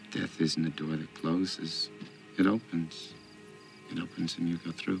Death isn't a door that closes. It opens. It opens and you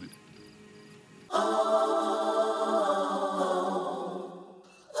go through it.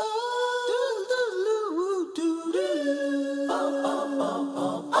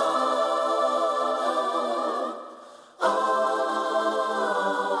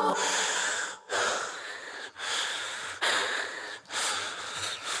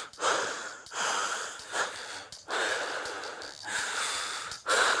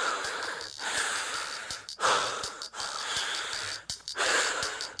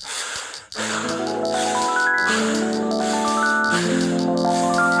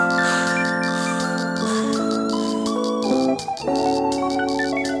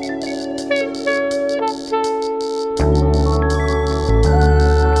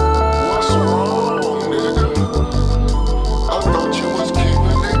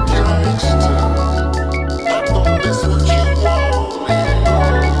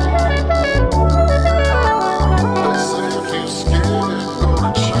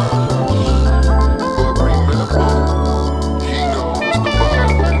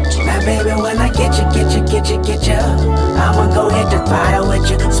 Get ya. I'ma go hit the throttle with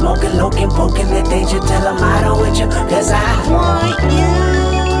ya. Smoking, looking, poking the danger till I'm out with ya. Cause I want you.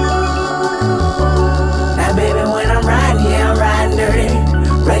 Now baby, when I'm riding, yeah, I'm riding dirty.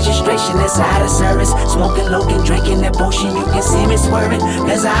 Registration is out of service. Smoking, looking, drinking that potion. You can see me swerving.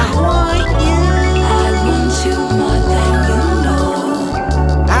 Cause I want you. I want you more than you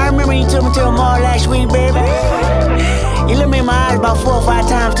know. I remember you took me to a mall last week, baby. You looked me in my eyes about 4 or 5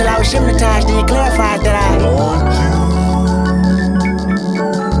 times till I was hypnotized, then you clarified that I want you.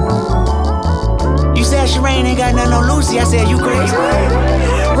 You said Shireen ain't got nothing on Lucy, I said you crazy.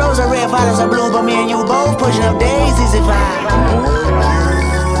 Rose are red, violets are blue, but me and you both pushing up daisies if I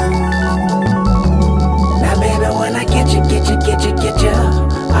now baby, when I get you,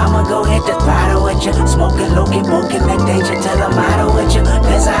 I'ma go hit the throttle with you. Smoking, looking, poking that danger till I'm out with you.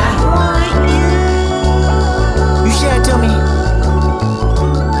 Cause I want you. You said to me,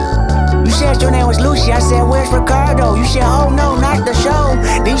 you said your name was Lucy. I said, where's Ricardo? You said, oh no, not the show.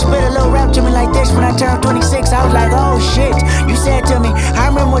 Then you spit a little rap to me like this when I turned 26. I was like, oh shit. You said to me, I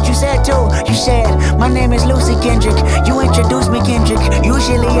remember what you said too. You said, my name is Lucy Kendrick. You introduced me, Kendrick.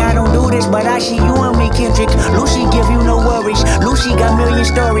 Usually I don't do this, but I see you and me, Kendrick. Lucy give you no worries. Lucy got million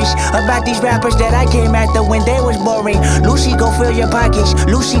stories about these rappers that I came after when they was boring. Lucy go fill your pockets.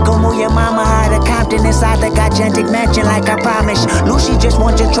 Lucy go move your mama out of Compton inside the gigantic mansion like I promised. Lucy just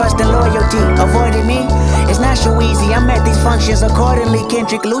wants your trust and loyalty. Avoiding me, it's not so easy. I'm at these functions accordingly,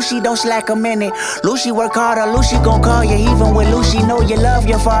 Kendrick. Lucy don't slack a minute. Lucy work harder. Lucy gon' call you even when Lucy know you love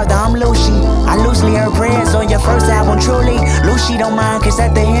your father. I'm Lucy. I loosely heard prayers on your first album, truly. Lucy don't mind, cause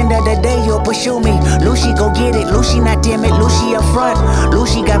at the end of the day you'll pursue me. Lucy go get it. Lucy not timid. Lucy up front.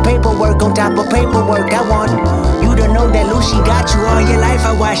 Lucy got paperwork on top of paperwork. I want you to know that Lucy got you all your life.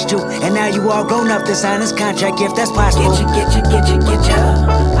 I watched you, and now you all grown up to sign this contract if that's possible. Get you.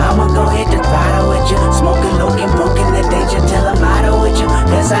 I'ma go hit the throttle with you. Smoking, looking, poking the danger till I'm out with you.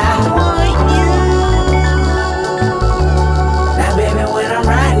 Cause I want you. Now baby, when I'm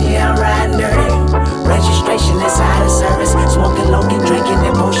riding, yeah, I'm riding dirty. Registration is out of service. Smoking, looking, drinking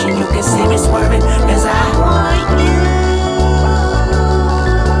that potion. You can see me swerving. Cause I want you.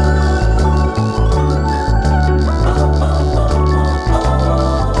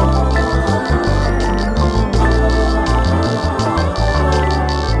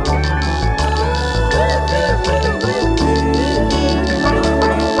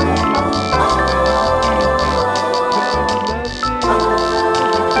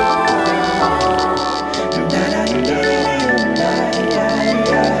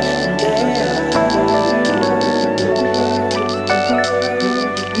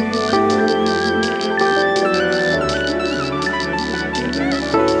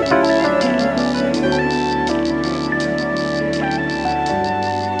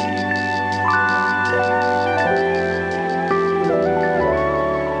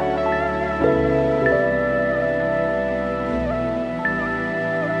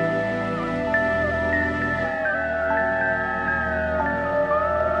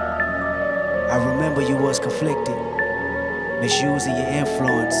 I remember you was conflicted, misusing your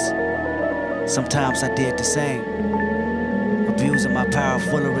influence. Sometimes I did the same, abusing my power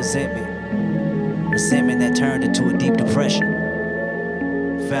full of resentment that turned into a deep depression.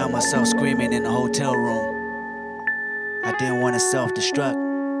 Found myself screaming in the hotel room. I didn't want to self-destruct.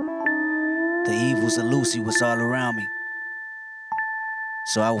 The evils of Lucy was all around me.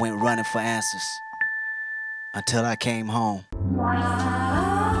 So I went running for answers until I came home.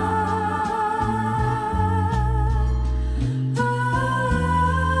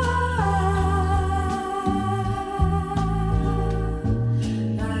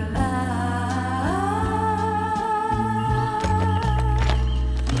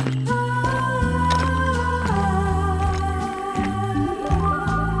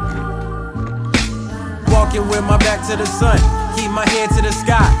 walking with my back to the sun. Keep my head to the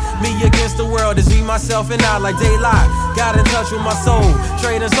sky. Me against the world is me, myself, and I like daylight. Got in touch with my soul.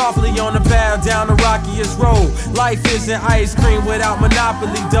 Trading softly on the path down the rockiest road. Life isn't ice cream without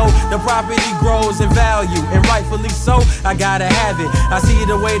monopoly dough. The property grows in value, and rightfully so. I gotta have it. I see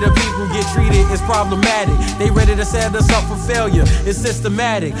the way the people get treated is problematic. They ready to set us up for failure. It's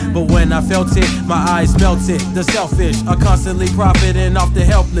systematic. But when I felt it, my eyes melted. The selfish are constantly profiting off the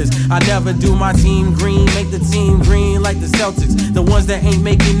helpless. I never do my team green, make the team green like the Celtics. The ones that ain't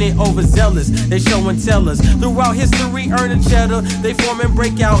making it overzealous, they show and tell us. Throughout history, earning cheddar, they form and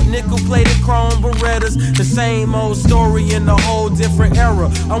break out nickel-plated chrome Berettas. The same old story in a whole different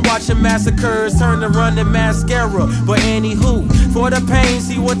era. I'm watching massacres turn to running mascara. But anywho, for the pain,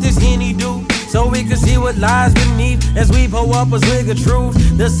 see what this Henny do, so we can see what lies beneath as we pull up a swig of truth.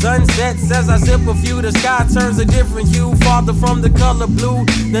 The sun sets as I sip a few. The sky turns a different hue, farther from the color blue.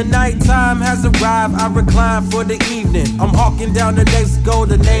 The nighttime has arrived, I recline for the evening. I'm hawking down the next goal,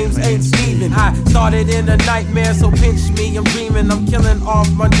 the names ain't Steven. I started in a nightmare, so pinch me, I'm dreaming. I'm killing off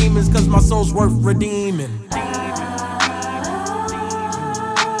my demons, cause my soul's worth redeeming.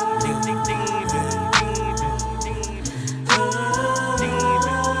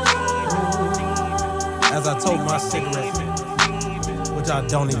 As I tote my cigarette, which I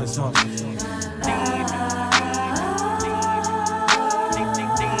don't even smoke.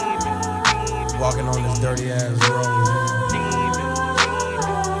 Walking on this dirty ass road.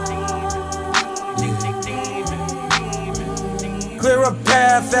 Clear a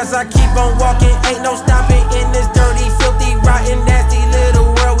path as I keep on walking. Ain't no stopping in this dirty, filthy, rotten, nasty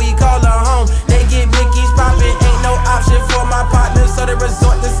little world we call a home. They get Mickey's popping, ain't no option for my partners, so they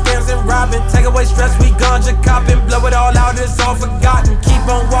resort to scams and robbing. Take away stress, we ganja copping, blow it all out, it's all forgotten. Keep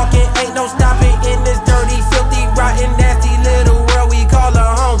on walking, ain't no stopping in this dirty, filthy, rotten, nasty little world we call a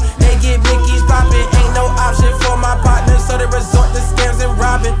home. They get Mickey's popping, ain't no option for my partners, so they resort to scams and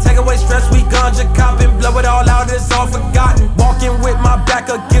robbing. Take away stress, we ganja copping, blow it all out, it's all forgotten. Walking with my back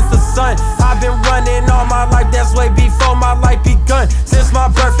against the sun. I've been running all my life, that's way before my life begun. Since my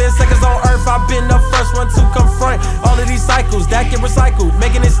birth and seconds on earth, I've been the first one to confront all of these cycles that get recycled,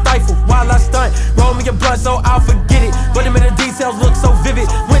 making it stifle while I stunt. Roll me a blunt so I'll forget it, but them in the details look so vivid.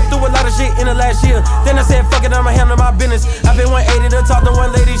 Went through a lot of shit in the last year, then I said fuck it, I'ma handle my business. I've been 180 to talk to one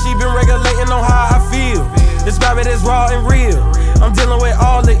lady, she been regulating on how I feel. Describe it as raw and real. I'm dealing with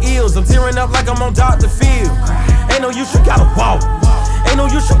all the ills, I'm tearing up like I'm on Dr. Phil. Ain't no use, you gotta walk. Ain't no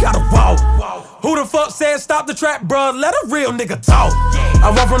use, you gotta walk. Who the fuck said stop the trap, bruh? Let a real nigga talk.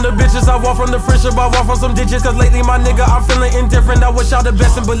 I walk from the bitches, I walk from the friendship, I walk from some ditches. Cause lately my nigga, I'm feeling indifferent. I wish y'all the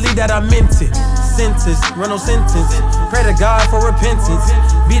best and believe that I meant it. Sentence, run no sentence. Pray to God for repentance.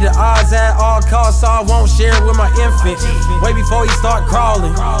 Be the odds at all costs, so I won't share it with my infant. Way before he start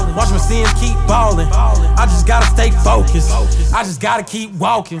crawling. Watch my sins keep balling. I just gotta stay focused. I just gotta keep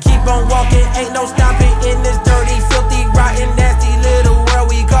walking. Keep on walking, ain't no stopping in this dirty, filthy, rotten, nasty little world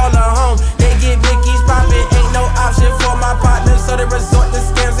we call a home. They get Mickey's popping, ain't no option for my partners, so they resort to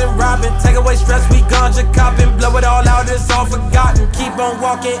scams and robbing. Take away stress, we ganja copping, blow it all out, it's all forgotten. Keep on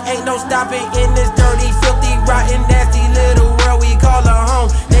walking, ain't no stopping in this dirty, filthy, rotten, nasty little world we call a home.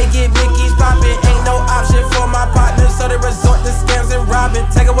 They get Mickey's popping, ain't no option for my partners, so they resort to scams and robbing.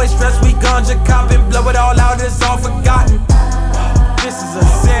 Take away stress, we ganja copping, blow it all out, it's all forgotten. This is a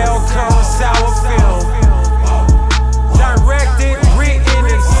Cell Code sour film, directed, written,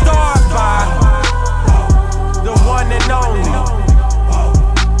 and starred by the one and only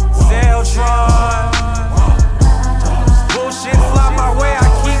Celltron. Bullshit fly my way, I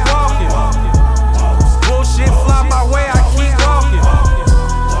keep walking. Bullshit fly my way, I keep walking.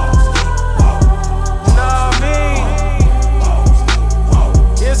 Know what I mean?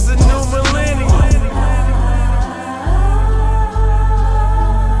 It's a new millennium.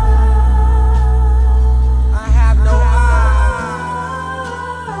 I have no eyes.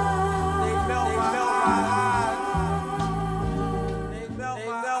 They melt my eyes. They melt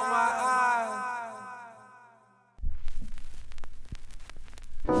my eyes.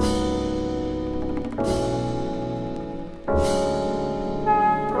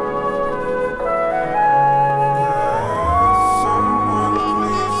 Someone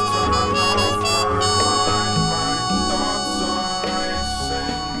please turn off my thoughts are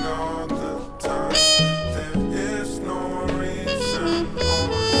racing all the time. There is no reason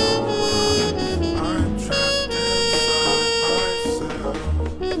or no rhyme. I'm trapped inside myself.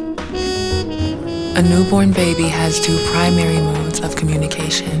 A newborn baby has two primary modes of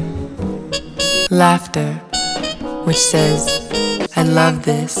communication. Laughter, which says, I love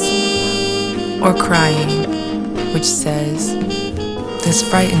this, or crying, which says, this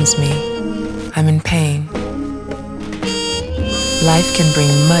frightens me, I'm in pain. Life can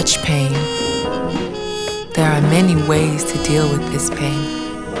bring much pain. There are many ways to deal with this pain.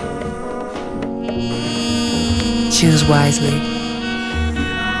 Choose wisely.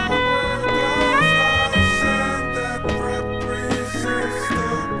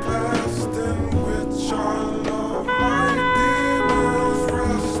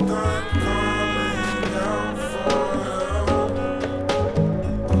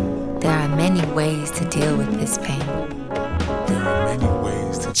 There are many ways to deal with this pain.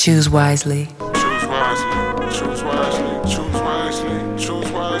 Choose wisely. Choose wisely, choose wisely, choose wisely,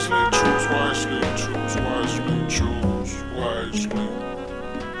 choose wisely, choose wisely, choose wisely,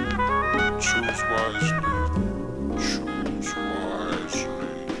 choose wisely, choose wisely, choose wisely,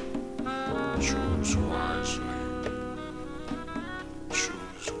 choose wisely,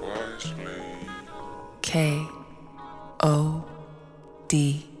 choose wisely. K-O-D.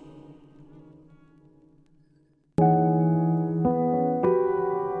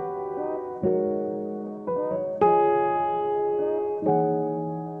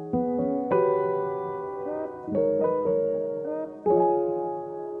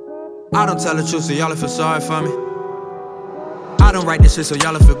 I don't tell the truth, so y'all feel sorry for me. I don't write this shit, so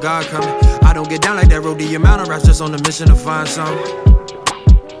y'all feel God coming. I don't get down like that road, the amount of raps just on a mission to find something.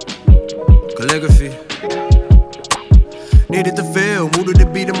 Calligraphy. Needed to feel, moved to the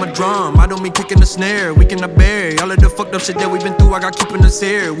beat of my drum. I don't mean kicking the snare, we cannot bear all of the fucked up shit that we've been through. I got keeping us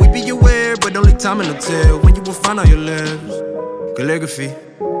here. We be aware, but only time will tell when you will find out your lives. Calligraphy.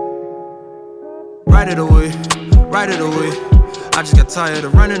 Write it away, write it away. I just got tired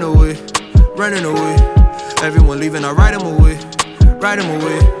of running away, running away. Everyone leaving, I write them away, write them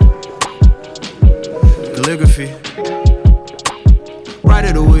away. Calligraphy. Write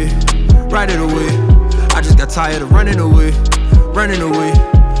it away, write it away. I just got tired of running away, running away.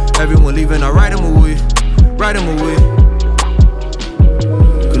 Everyone leaving, I write them away, write them away.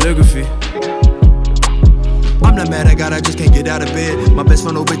 Calligraphy. I'm not mad at God, I just can't get out of bed. My best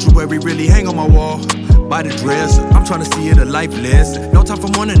friend obituary really hang on my wall. By the dresser, I'm trying to see it a life lesson. No time for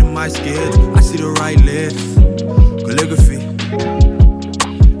morning in my schedule. I see the right list. Calligraphy.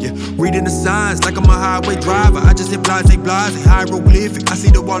 Yeah, reading the signs like I'm a highway driver. I just hit blase, hieroglyphic. I see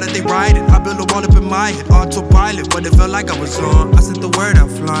the wall that they writing. I built a wall up in my head, autopilot, but it felt like I was on. I sent the word out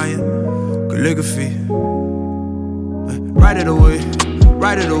flying. Calligraphy. Write it away,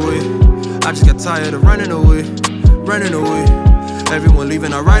 write it away. I just got tired of running away, running away. Everyone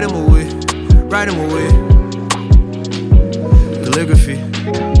leaving, I write them away, write them away. Calligraphy.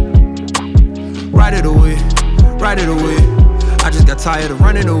 Write it away, write it away. I just got tired of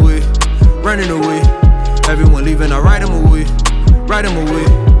running away, running away. Everyone leaving, I write them away, write them away.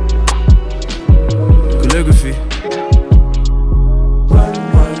 Calligraphy.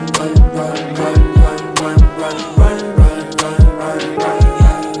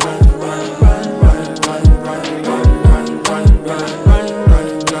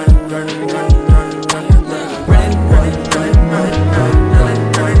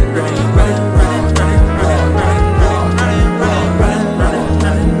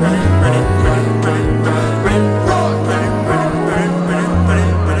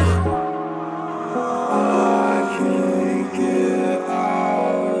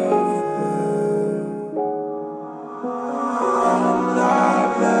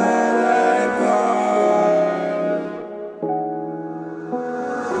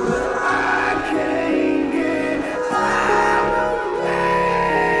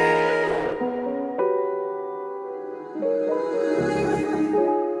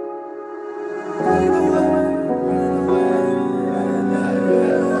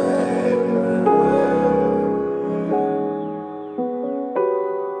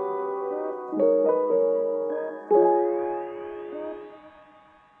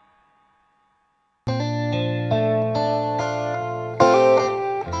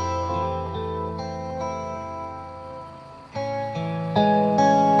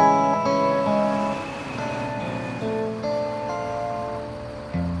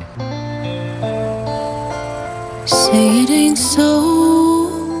 Say it ain't so.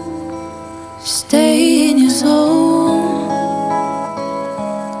 Stay in your zone.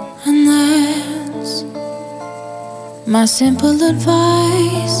 And that's my simple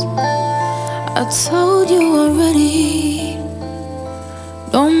advice. I told you already.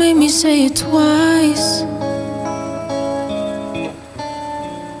 Don't make me say it twice.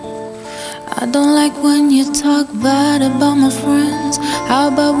 I don't like when you talk bad about my friends. How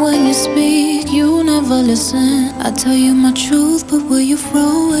about when you speak, you never listen? I tell you my truth, but will you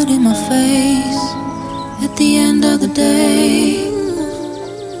throw it in my face at the end of the day?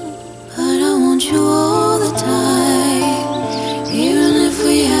 But I want you all the time.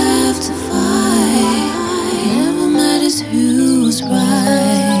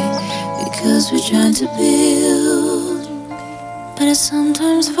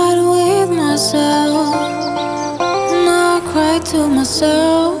 sometimes fight with myself. Now I cry to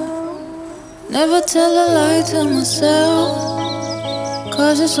myself. Never tell a lie to myself,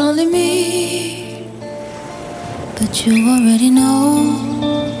 'cause it's only me. But you already know.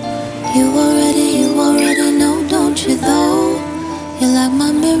 You already know, don't you though? You're like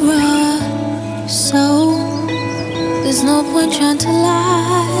my mirror, so there's no point trying to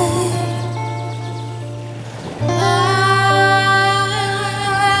lie.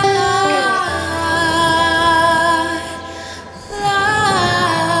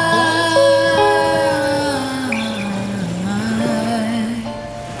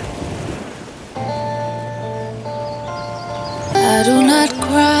 I do not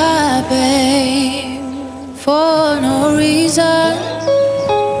cry, babe, for no reason.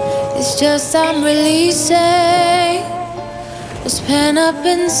 It's just I'm releasing what's pent up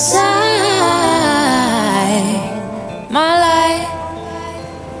inside. My life,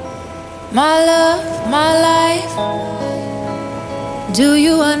 my love, my life. Do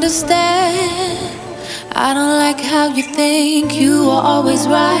you understand? I don't like how you think you are always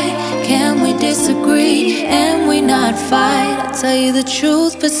right. Can we disagree and we not fight? I tell you the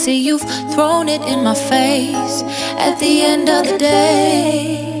truth, but see you've thrown it in my face at the end of the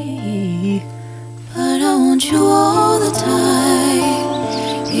day. But I want you all the time,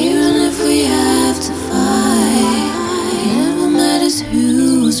 even if we have to fight. It never matters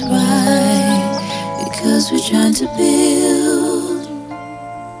who's right, because we're trying to build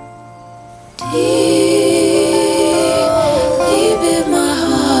deep in my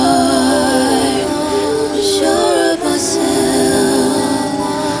heart. I'm sure of myself,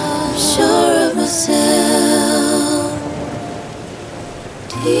 I'm sure of myself.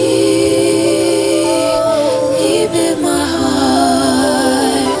 Deep in my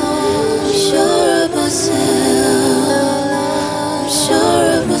heart, I'm sure of myself, I'm sure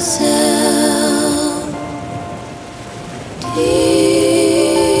of myself. Deep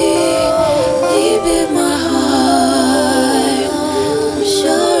in my heart, I'm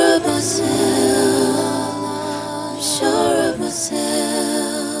sure of myself, I'm sure of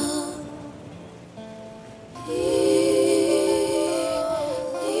myself. Deep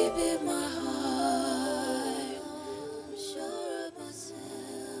in my heart, I'm sure of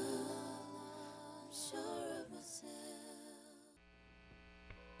myself, I'm sure of myself.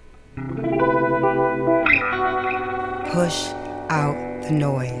 Push out the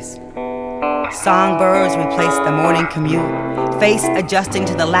noise. Songbirds replace the morning commute. Face adjusting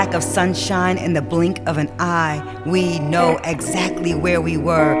to the lack of sunshine in the blink of an eye. We know exactly where we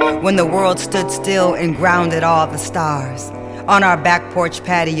were when the world stood still and grounded all the stars. On our back porch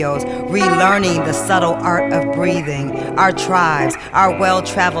patios, relearning the subtle art of breathing. Our tribes, our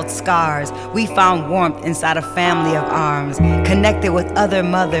well-traveled scars. We found warmth inside a family of arms, connected with other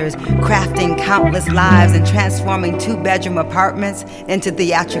mothers, crafting countless lives and transforming two-bedroom apartments into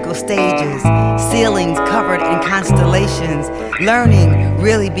theatrical stages. Ceilings covered in constellations. Learning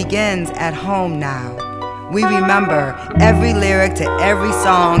really begins at home now. We remember every lyric to every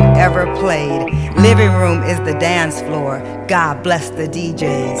song ever played. Living room is the dance floor. God bless the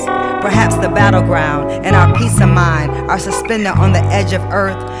DJs. Perhaps the battleground and our peace of mind are suspended on the edge of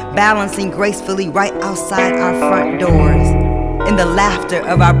earth, balancing gracefully right outside our front doors. In the laughter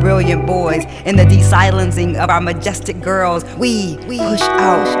of our brilliant boys, in the de-silencing of our majestic girls, we push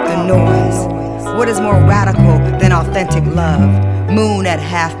out the noise. What is more radical than authentic love? Moon at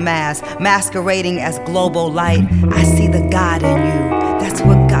half-mast, masquerading as global light. I see the God in you. That's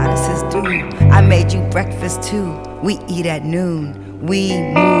what goddesses do. I made you breakfast too. We eat at noon. We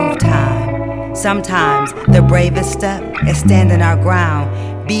move time. Sometimes the bravest step is standing our ground.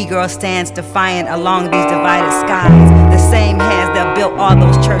 B-girl stands defiant along these divided skies. The same hands that built all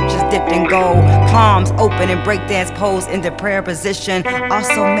those churches dipped in gold, palms open and breakdance pose into prayer position,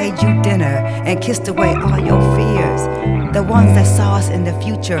 also made you dinner and kissed away all your fears. The ones that saw us in the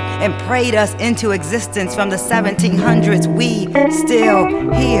future and prayed us into existence from the 1700s, we still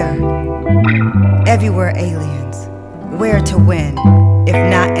here. Everywhere aliens. Where to win, if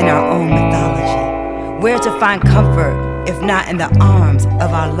not in our own mythology? Where to find comfort, if not in the arms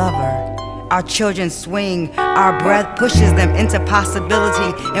of our lover? Our children swing, our breath pushes them into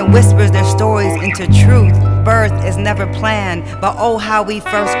possibility and whispers their stories into truth. Birth is never planned, but oh how we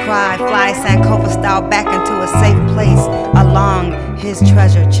first cried, fly Sankofa style back into a safe place along his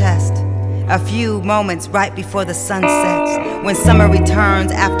treasure chest. A few moments right before the sun sets, when summer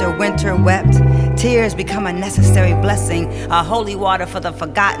returns after winter wept. Tears become a necessary blessing, a holy water for the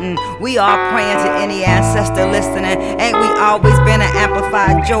forgotten. We are praying to any ancestor listening. Ain't we always been an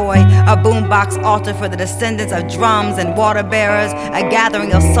amplified joy? A boombox altar for the descendants of drums and water bearers. A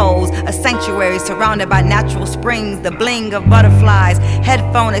gathering of souls, a sanctuary surrounded by natural springs. The bling of butterflies,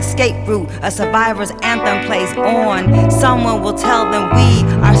 headphone escape route. A survivor's anthem plays on. Someone will tell them we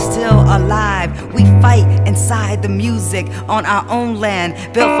are still alive. We fight inside the music on our own land,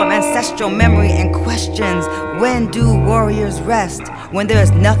 built from ancestral memory and questions. When do warriors rest? When there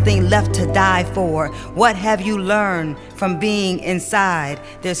is nothing left to die for? What have you learned from being inside?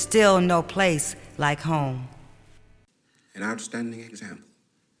 There's still no place like home. An outstanding example,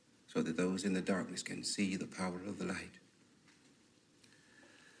 so that those in the darkness can see the power of the light.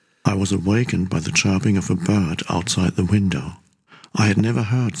 I was awakened by the chirping of a bird outside the window. I had never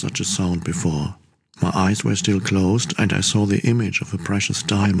heard such a sound before. My eyes were still closed, and I saw the image of a precious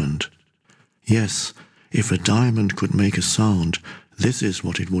diamond. Yes, if a diamond could make a sound, this is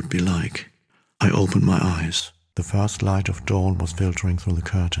what it would be like. I opened my eyes. The first light of dawn was filtering through the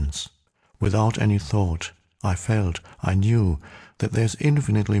curtains. Without any thought, I knew that there's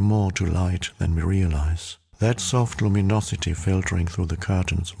infinitely more to light than we realize. That soft luminosity filtering through the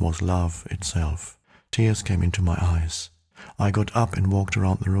curtains was love itself. Tears came into my eyes. I got up and walked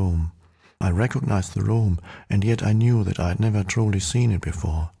around the room. I recognized the room, and yet I knew that I had never truly seen it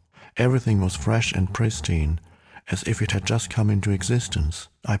before. Everything was fresh and pristine, as if it had just come into existence.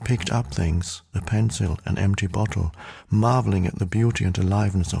 I picked up things, a pencil, an empty bottle, marveling at the beauty and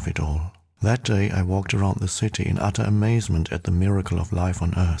aliveness of it all. That day I walked around the city in utter amazement at the miracle of life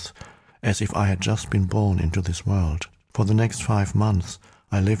on earth, as if I had just been born into this world. For the next 5 months,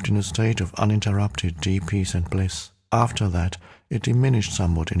 I lived in a state of uninterrupted deep peace and bliss. After that, it diminished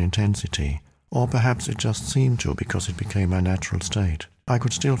somewhat in intensity, or perhaps it just seemed to because it became my natural state. I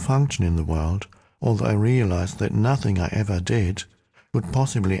could still function in the world, although I realized that nothing I ever did could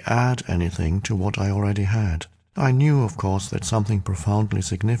possibly add anything to what I already had. I knew, of course, that something profoundly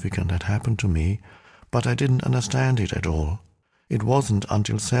significant had happened to me, but I didn't understand it at all. It wasn't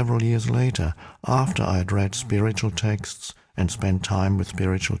until several years later, after I had read spiritual texts and spent time with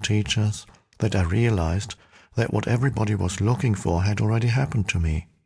spiritual teachers, that I realized that what everybody was looking for had already happened to me.